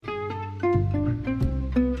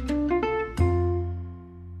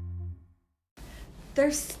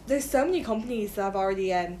there's so many companies that have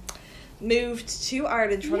already moved to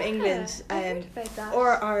Ireland from England, I heard about that. or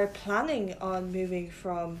are planning on moving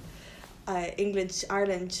from England to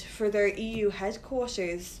Ireland for their EU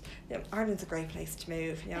headquarters. Ireland's a great place to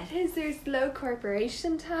move. It is. There's low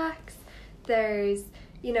corporation tax. There's,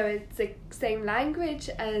 it's the same language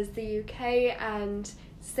as the UK and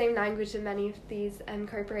same language that many of these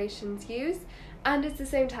corporations use, and it's the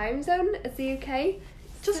same time zone as the UK.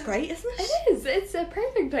 Just great, isn't it? It is. It's a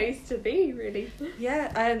perfect place to be, really.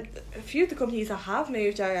 Yeah, a few of the companies that have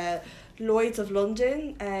moved are Lloyd's of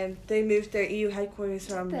London. They moved their EU headquarters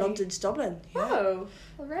from London to Dublin. Yeah. Oh,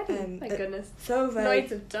 already? My goodness. So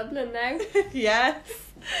Lloyd's of Dublin now. Yes.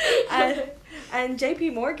 And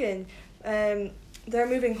JP Morgan, they're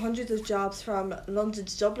moving hundreds of jobs from London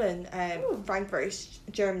to Dublin, Frankfurt,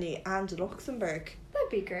 Germany, and Luxembourg.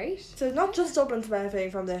 That'd be great. So not just Dublin's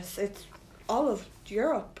benefiting from this; it's all of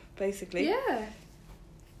Europe, basically. Yeah.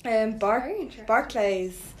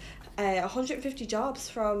 Barclays, 150 jobs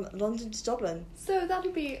from London to Dublin. So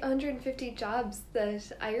that'll be 150 jobs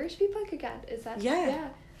that Irish people could get. Is that? Yeah.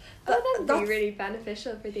 That'd be really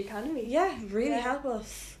beneficial for the economy. Yeah, really help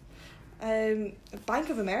us. Bank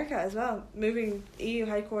of America as well, moving EU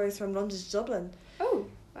headquarters from London to Dublin. Oh,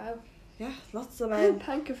 wow. Yeah, lots of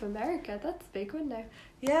Bank of America, that's a big one now.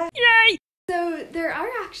 Yeah. Yay! So there are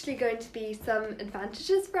actually going to be some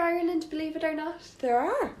advantages for Ireland, believe it or not. There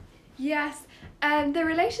are. Yes. The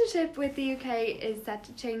relationship with the UK is set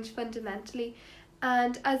to change fundamentally.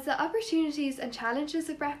 And as the opportunities and challenges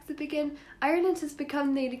of Brexit begin, Ireland has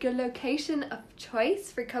become the location of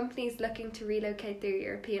choice for companies looking to relocate their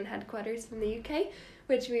European headquarters from the UK,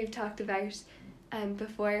 which we've talked about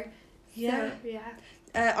before. Yeah. So,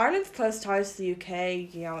 yeah. Ireland's close ties to the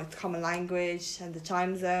UK, its common language and the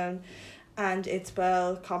time zone, and its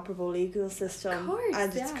comparable legal system, of course,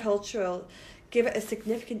 and its cultural give it a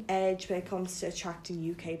significant edge when it comes to attracting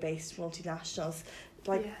UK-based multinationals.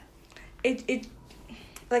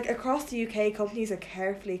 Like across the UK, companies are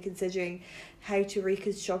carefully considering how to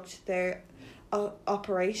reconstruct their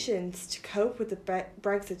operations to cope with the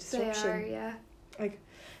Brexit disruption. They are, yeah. Like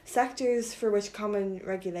sectors for which common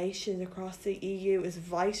regulation across the EU is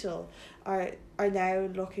vital are now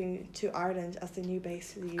looking to Ireland as the new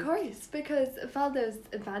base for the UK. Of course, because of all those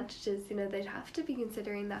advantages, they'd have to be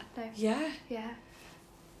considering that now. Yeah. Yeah.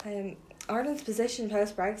 Ireland's position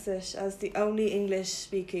post-Brexit as the only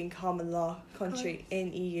English-speaking common law country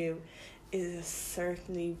in EU is a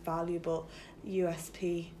certainly valuable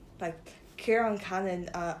USP. Like Ciarán Cannon,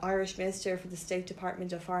 Irish Minister for the State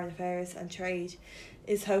Department of Foreign Affairs and Trade,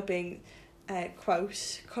 is hoping,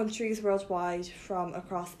 quote, countries worldwide from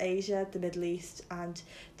across Asia, the Middle East and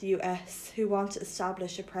the US who want to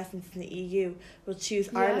establish a presence in the EU will choose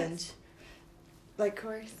Ireland. Like, of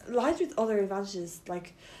course. Lined with other advantages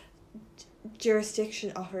like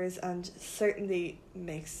jurisdiction offers, and certainly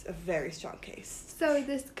makes a very strong case. So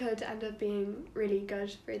this could end up being really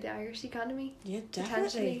good for the Irish economy. Yeah,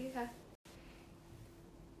 definitely. Yeah.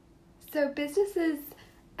 So businesses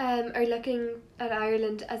are looking at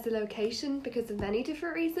Ireland as a location because of many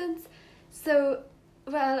different reasons. So,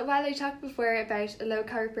 while I talked before about a low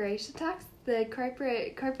corporation tax, the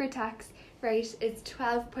corporate tax rate is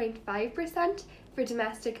 12.5% for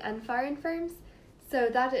domestic and foreign firms. So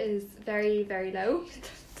that is very, very low.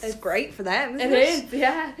 It's great for them, isn't it? It is,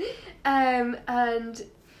 yeah. And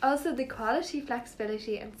also the quality,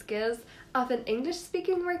 flexibility and skills of an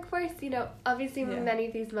English-speaking workforce. Obviously many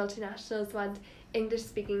of these multinationals want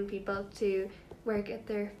English-speaking people to work at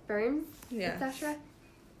their firms, etc.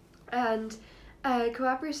 And a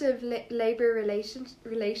cooperative labour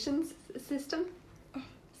relations system.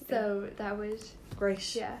 So that would...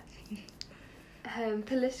 Great. Yeah.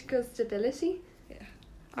 Political stability.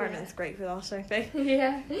 Ireland's great for that, I think.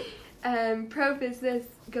 Yeah. Pro-business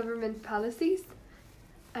government policies.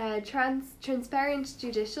 Transparent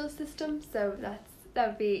judicial system. So that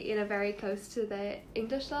would be very close to the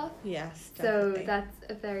English law. Yes, definitely. So that's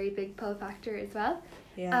a very big pull factor as well.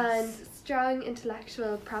 Yes. And strong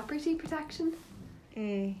intellectual property protection.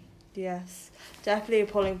 Yes. Definitely a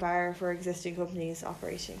pulling power for existing companies'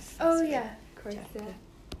 operations. Oh yeah, of course, yeah.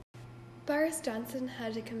 Boris Johnson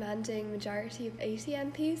had a commanding majority of 80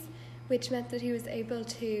 MPs, which meant that he was able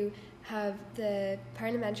to have the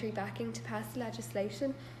parliamentary backing to pass the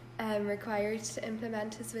legislation required to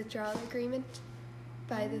implement his withdrawal agreement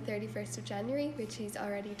by the 31st of January, which he's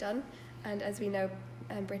already done. And as we know,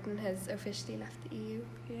 Britain has officially left the EU.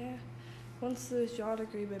 Yeah. Once the withdrawal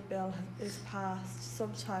agreement bill is passed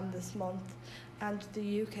sometime this month, and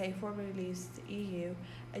the UK formally leaves the EU,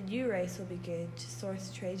 a new race will begin to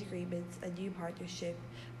source trade agreements and new partnership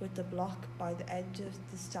with the bloc by the end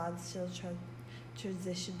of the standstill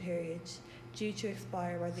transition period, due to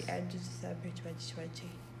expire by the end of December 2020.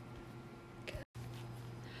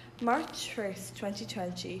 March 1st,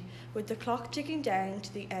 2020, with the clock ticking down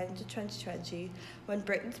to the end of 2020, when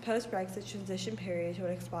Britain's post-Brexit transition period will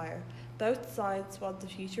expire, both sides want the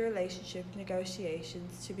future relationship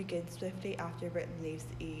negotiations to begin swiftly after Britain leaves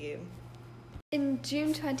the EU. In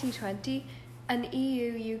June 2020, an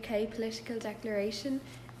EU-UK political declaration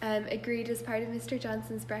agreed as part of Mr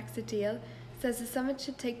Johnson's Brexit deal says the summit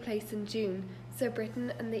should take place in June, so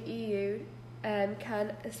Britain and the EU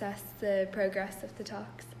can assess the progress of the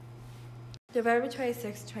talks. November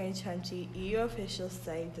 26, 2020, EU officials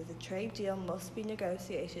say that the trade deal must be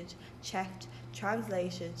negotiated, checked,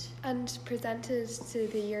 translated and presented to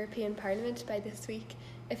the European Parliament by this week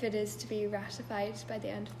if it is to be ratified by the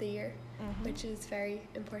end of the year, which is very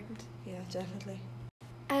important. Yeah, definitely.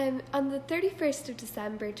 On the 31st of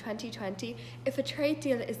December 2020, if a trade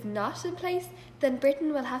deal is not in place, then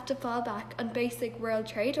Britain will have to fall back on basic World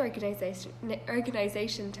Trade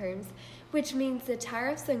Organisation terms, which means the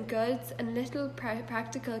tariffs on goods and little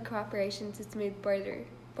practical cooperation to smooth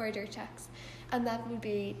border checks, and that would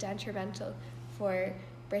be detrimental for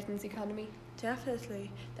Britain's economy.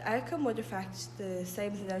 Definitely. The outcome would affect the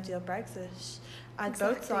same as a no-deal Brexit, and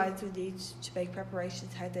Exactly. both sides would need to make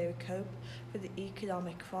preparations how they would cope with the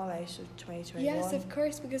economic fallout of 2021. Yes, of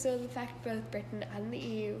course, because it will affect both Britain and the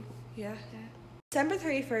EU. Yeah. December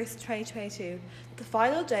 31st, 2022, the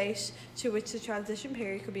final date to which the transition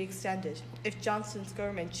period could be extended if Johnson's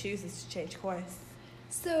government chooses to change course.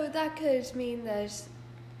 So that could mean that,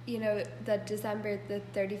 that December the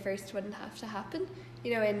 31st wouldn't have to happen,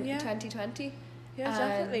 in 2020. Yeah, And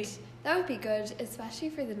definitely. that would be good, especially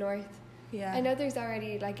for the North. Yeah. I know there's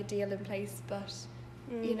already a deal in place, but,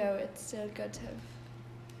 it's still good to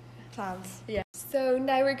have plans. Yeah. So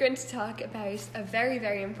now we're going to talk about a very,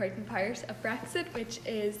 very important part of Brexit, which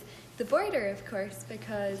is the border, of course,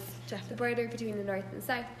 because the border between the North and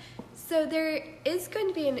South. So there is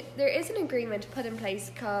an agreement put in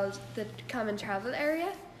place called the Common Travel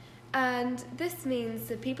Area, and this means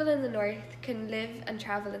that people in the North can live and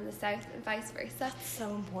travel in the South and vice versa. That's so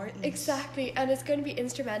important. Exactly, and it's going to be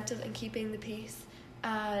instrumental in keeping the peace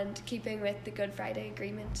and keeping with the Good Friday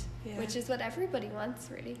Agreement, which is what everybody wants,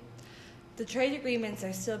 really. The trade agreements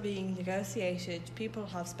are still being negotiated. People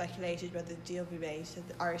have speculated whether the deal will be made that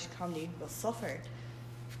the Irish economy will suffer.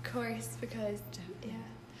 Of course, because,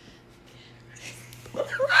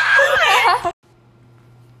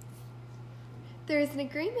 There is an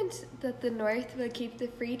agreement that the North will keep the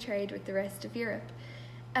free trade with the rest of Europe.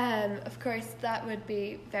 Of course, that would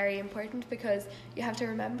be very important because you have to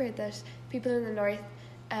remember that people in the North,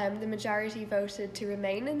 the majority voted to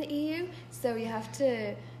remain in the EU, so you have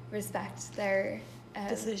to respect their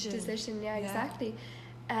decision. Yeah, exactly.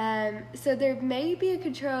 So there may be a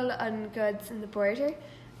control on goods in the border,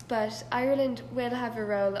 but Ireland will have a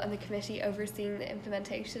role on the committee overseeing the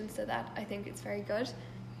implementation, so that I think is very good.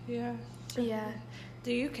 Yeah. Yeah.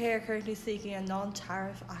 The UK are currently seeking a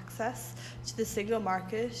non-tariff access to the single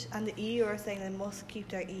market, and the EU are saying they must keep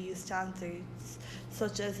their EU standards,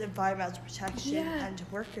 such as environmental protection and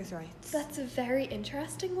workers' rights. That's a very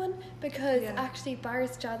interesting one, because actually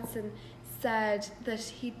Boris Johnson said that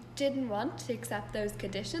he didn't want to accept those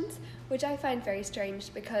conditions, which I find very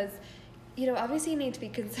strange because, obviously you need to be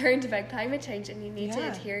concerned about climate change and you need to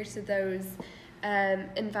adhere to those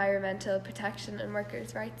environmental protection and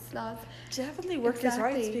workers' rights laws. Definitely workers'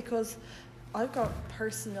 rights, because I've got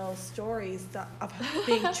personal stories that of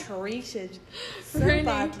being treated so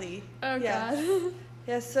badly. Oh God.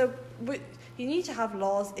 Yeah, so you need to have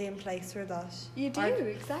laws in place for that. You do,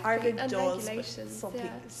 exactly. Ireland and does, regulations.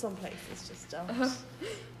 but some places just don't.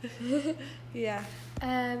 Yeah.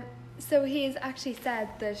 So he has actually said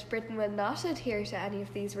that Britain will not adhere to any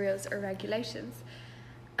of these rules or regulations.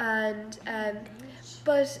 And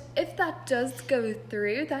but if that does go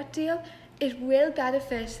through, that deal, it will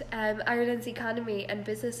benefit Ireland's economy and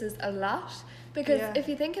businesses a lot, because if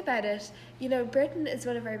you think about it, Britain is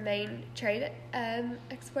one of our main trade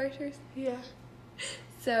exporters. Yeah.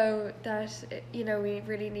 So that we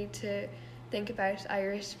really need to think about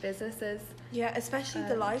Irish businesses. Yeah, especially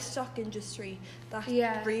the livestock industry, that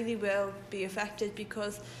really will be affected,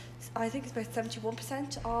 because I think it's about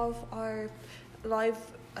 71% of our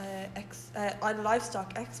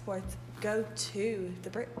livestock exports go to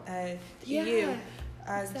the EU,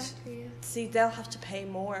 and see they'll have to pay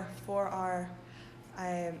more for our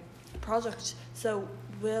product. So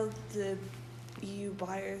will the EU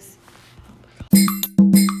buyers? Oh my God.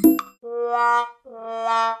 la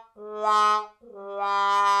la la.